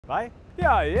Vai? E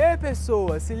aí,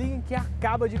 pessoas, se liguem que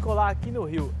acaba de colar aqui no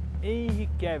Rio. Henry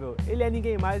Cavill, ele é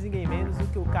ninguém mais, ninguém menos do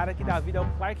que o cara que dá vida ao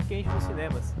Clark Kent dos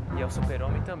cinemas. E é o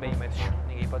super-homem também, mas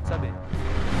ninguém pode saber.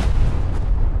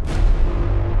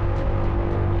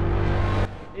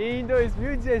 Em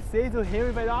 2016, o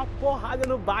Henry vai dar uma porrada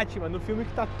no Batman, no filme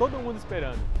que tá todo mundo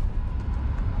esperando.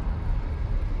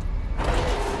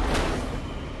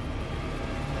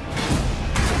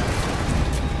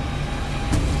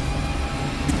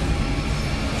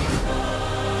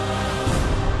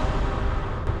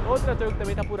 Outro ator que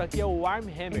também tá por aqui é o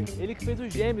Armie Hammer, ele que fez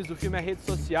os gêmeos do filme A Rede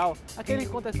Social, aquele que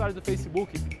conta a história do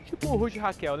Facebook, tipo o Ruth e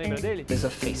Raquel, lembra dele? There's a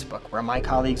Facebook where my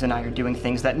colleagues and I are doing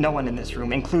things that no one in this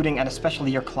room, including and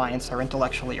especially your clients, are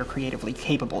intellectually or creatively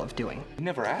capable of doing. You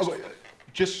never asked?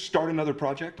 Just start another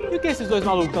project? E o que esses dois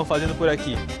malucos estão fazendo por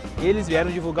aqui? Eles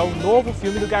vieram divulgar o novo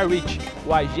filme do Guy Ritchie,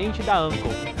 O Agente da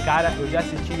U.N.C.L.E. Cara, eu já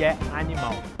assisti e é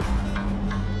animal.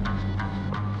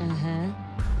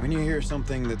 When you hear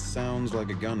something that sounds like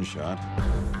a gunshot,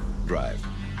 drive.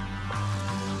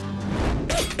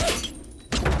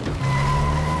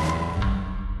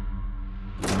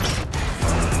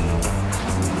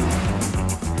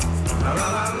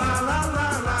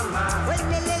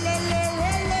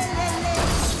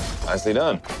 Nicely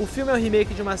done. O filme é um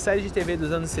remake de uma série de TV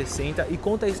dos anos 60 e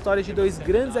conta a história de dois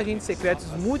grandes agentes secretos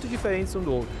muito diferentes um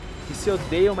do outro, que se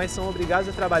odeiam, mas são obrigados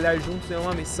a trabalhar juntos em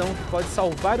uma missão que pode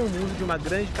salvar o mundo de uma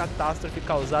grande catástrofe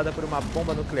causada por uma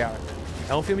bomba nuclear.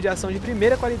 É um filme de ação de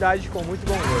primeira qualidade com muito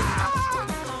bom humor.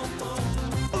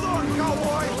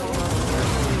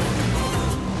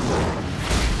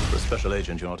 For a special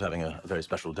agent, you're not having a very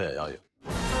special day, are you?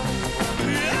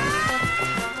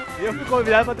 Eu fui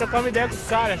convidado para trocar uma ideia com os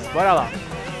caras. Bora lá.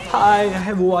 Hi, I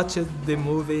have watched the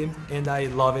movie and I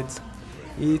love it.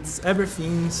 It's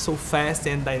everything so fast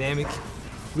and dynamic.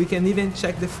 We can even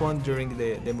check the phone during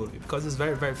the movie because it's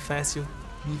very, very fast. You'll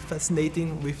be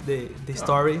fascinating with the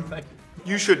story.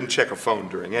 You shouldn't check a phone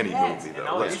during any movie,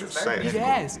 though. Let's just say it.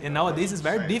 Yes, and nowadays it's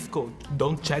very difficult.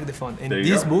 Don't check the phone. And There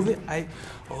you this go. movie,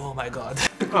 oh my god.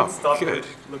 Oh, Stop good. it.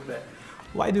 Look there.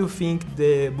 Why do you think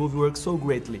the movie works so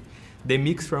greatly? The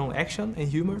mix from action and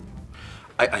humor?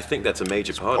 I think that's a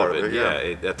major part part of of it. it,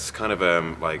 yeah. That's kind of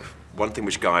like one thing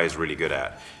which Guy is really good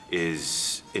at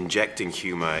is injecting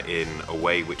humor in a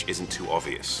way which isn't too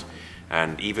obvious.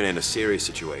 And even in a serious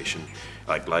situation,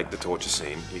 like the torture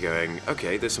scene, you're going,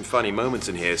 okay, there's some funny moments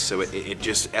in here, so it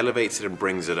just elevates it and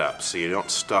brings it up, so you're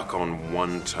not stuck on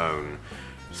one tone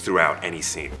throughout any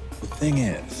scene. The thing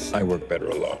is, I work better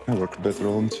alone. I work better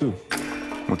alone too.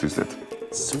 What is that?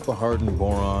 Super hardened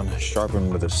boron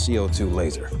sharpened with a CO2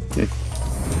 laser.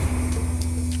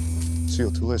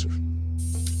 CO2 laser.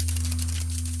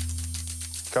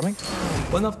 Coming?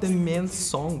 One of the main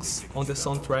songs on the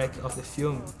soundtrack of the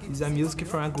film is a music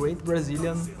from a great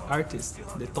Brazilian artist,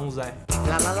 the Tom Zé.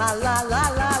 La la la la la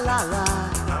la la la la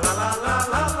la la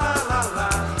la la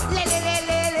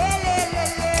la.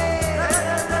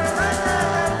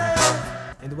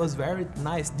 And it was very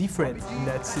nice, different in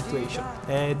that situation.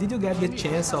 Did you get the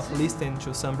chance of listening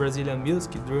to some Brazilian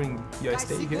music during your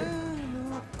stay here?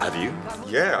 Have you?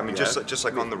 Yeah, I mean, Yeah. just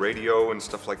like on the radio and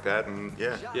stuff like that, and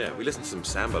yeah. Yeah, we listened to some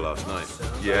samba last night.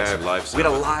 Yeah, Some live we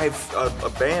had a samba. live, a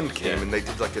band came Yeah. and they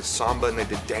did like a samba and they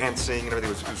did dancing and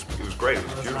everything. It was great, it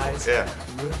was It was beautiful. nice. Yeah.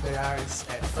 There are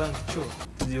funk too.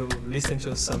 Did you listen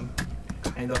to some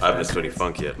kind of? I haven't listened to any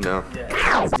funk yet. No.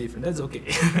 Yeah, it's different. That's okay.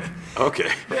 Okay.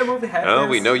 The movie happens. Oh,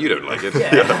 we know you don't like it.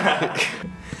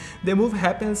 The movie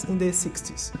happens in the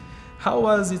 60s. How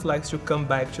was it like to come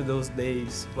back to those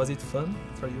days? Was it fun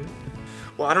for you?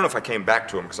 Well, I don't know if I came back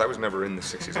to them because I was never in the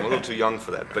 60s. I'm a little too young for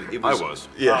that, but it was. I was.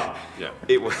 Yeah. Yeah.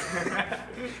 It was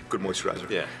good moisturizer.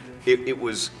 Yeah. It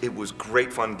was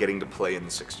great fun getting to play in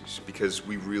the 60s because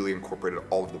we really incorporated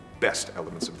all of the best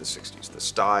elements of the 60s. The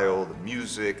style, the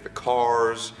music, the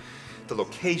cars, the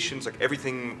locations, like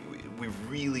everything. We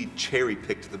really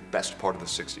cherry-picked the best part of the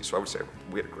 60s. So I would say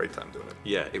we had a great time doing it.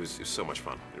 Yeah, it was so much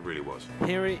fun. It really was.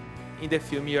 Henry, in the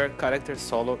film, your character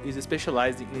Solo is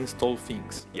specialized in stole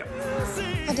things. Yeah.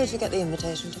 How did you get the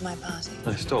invitation to my party?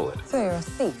 I stole it. So you're a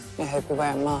thief. I hope you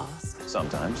wear a mask.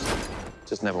 Sometimes.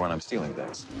 Just never when I'm stealing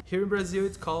things. Here in Brazil,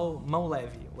 it's called mão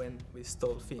leve when we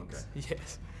stole things. Okay.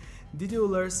 Yes. Did you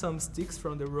learn some sticks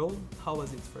from the road? How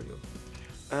was it for you?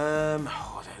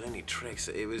 Oh, there are any tricks.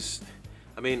 It was,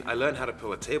 I mean, I learned how to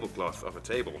pull a tablecloth off a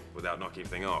table without knocking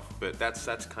anything off, but that's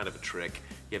kind of a trick.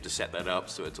 You have to set that up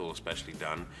so it's all specially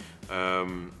done.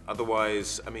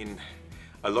 Otherwise, I mean,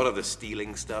 a lot of the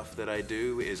stealing stuff that I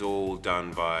do is all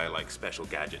done by like special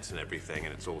gadgets and everything,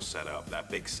 and it's all set up. That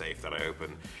big safe that I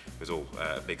open is all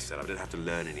big setup. I didn't have to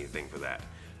learn anything for that.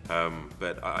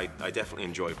 But I definitely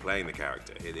enjoy playing the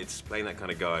character. It's playing that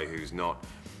kind of guy who's not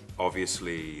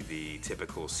obviously the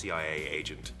typical CIA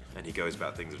agent, and he goes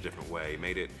about things a different way.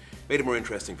 Made it more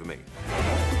interesting for me.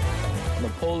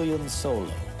 Napoleon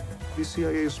Solo. The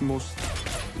CIA's most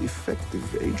effective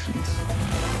agents.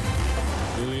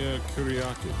 Ilya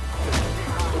Kuryakov.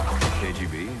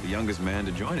 KGB, the youngest man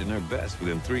to join it, and our best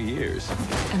within 3 years.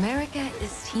 America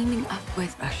is teaming up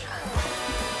with Russia.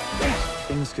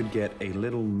 Things could get a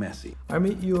little messy.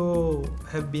 Armie, you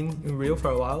have been in Rio for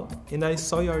a while, and I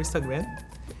saw your Instagram,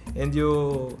 and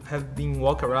you have been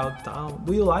walking around town.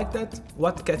 Do you like that?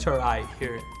 What catch your eye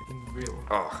here in Rio?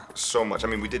 Oh, so much. I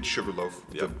mean, we did Sugarloaf,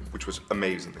 which was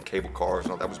amazing. The cable cars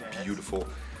and all that was beautiful.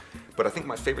 But I think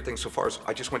my favorite thing so far is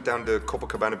I just went down to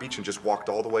Copacabana Beach and just walked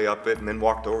all the way up it, and then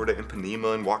walked over to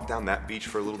Ipanema and walked down that beach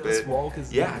for a little bit.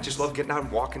 Yeah, I just love getting out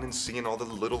and walking and seeing all the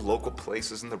little local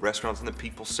places and the restaurants and the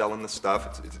people selling the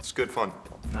stuff. It's good fun.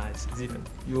 Nice, it's even.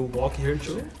 You walk here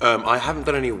too? I haven't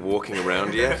done any walking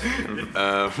around yet,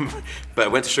 but I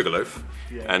went to Sugarloaf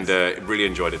and really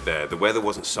enjoyed it there. The weather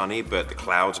wasn't sunny, but the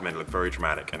clouds made it look very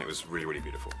dramatic, and it was really, really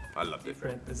beautiful. I loved it.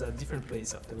 It's a different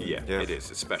place up there. Yeah, it is.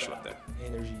 It's special up there.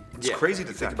 Energy. It's crazy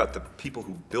to think about the people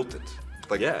who built it.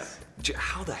 Like,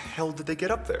 how the hell did they get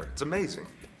up there? It's amazing.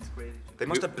 They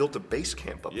must have built a base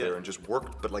camp up there and just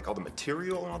worked, but like all the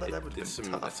material and all that, that would be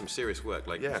tough. That's some serious work,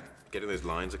 like getting those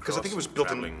lines across. Because I think it was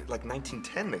built in like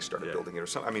 1910 they started building it or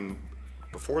something. I mean,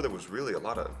 before there was really a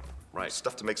lot of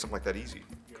stuff to make something like that easy.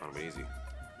 Can't be easy.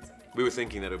 We were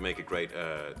thinking that it would make a great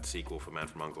sequel for Man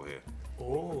from U.N.C.L.E. here.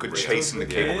 Oh, good chase in the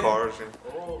cable cars.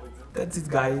 That's it,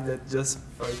 guy. That just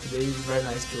for today. It's very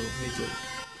nice to meet you.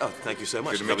 Oh, thank you so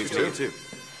much. Good to meet you too.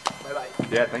 Bye bye.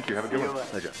 Yeah, thank you. Have a good one.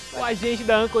 Pleasure. O Agente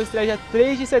da U.N.C.L.E. estreia dia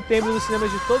 3 de setembro nos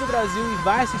cinemas de todo o Brasil e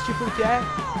vai assistir porque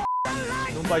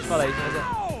não pode falar isso,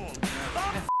 mas